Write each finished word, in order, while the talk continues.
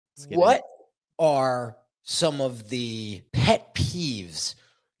What are some of the pet peeves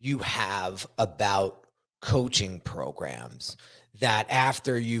you have about coaching programs that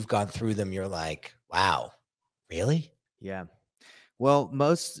after you've gone through them, you're like, wow, really? Yeah. Well,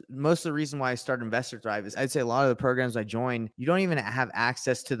 most of the reason why I started Investor Thrive is I'd say a lot of the programs I joined, you don't even have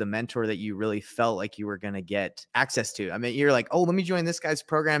access to the mentor that you really felt like you were going to get access to. I mean, you're like, oh, let me join this guy's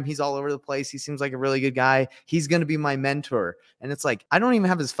program. He's all over the place. He seems like a really good guy. He's going to be my mentor. And it's like, I don't even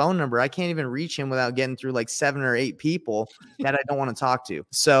have his phone number. I can't even reach him without getting through like 7 or 8 people that I don't want to talk to.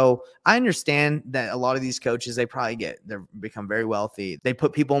 So I understand that a lot of these coaches, they become very wealthy. They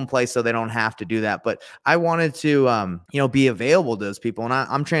put people in place so they don't have to do that. But I wanted to, be available to those people. And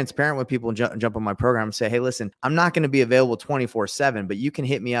I'm transparent with people and jump on my program and say, hey, listen, I'm not going to be available 24/7, but you can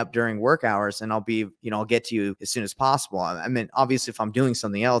hit me up during work hours and I'll get to you as soon as possible. I mean, obviously if I'm doing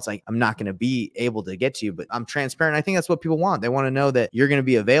something else, I'm not going to be able to get to you, but I'm transparent. I think that's what people want. They want to know that you're going to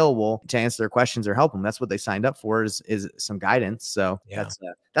be available to answer their questions or help them. That's what they signed up for is some guidance. So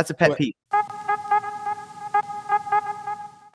that's a pet peeve.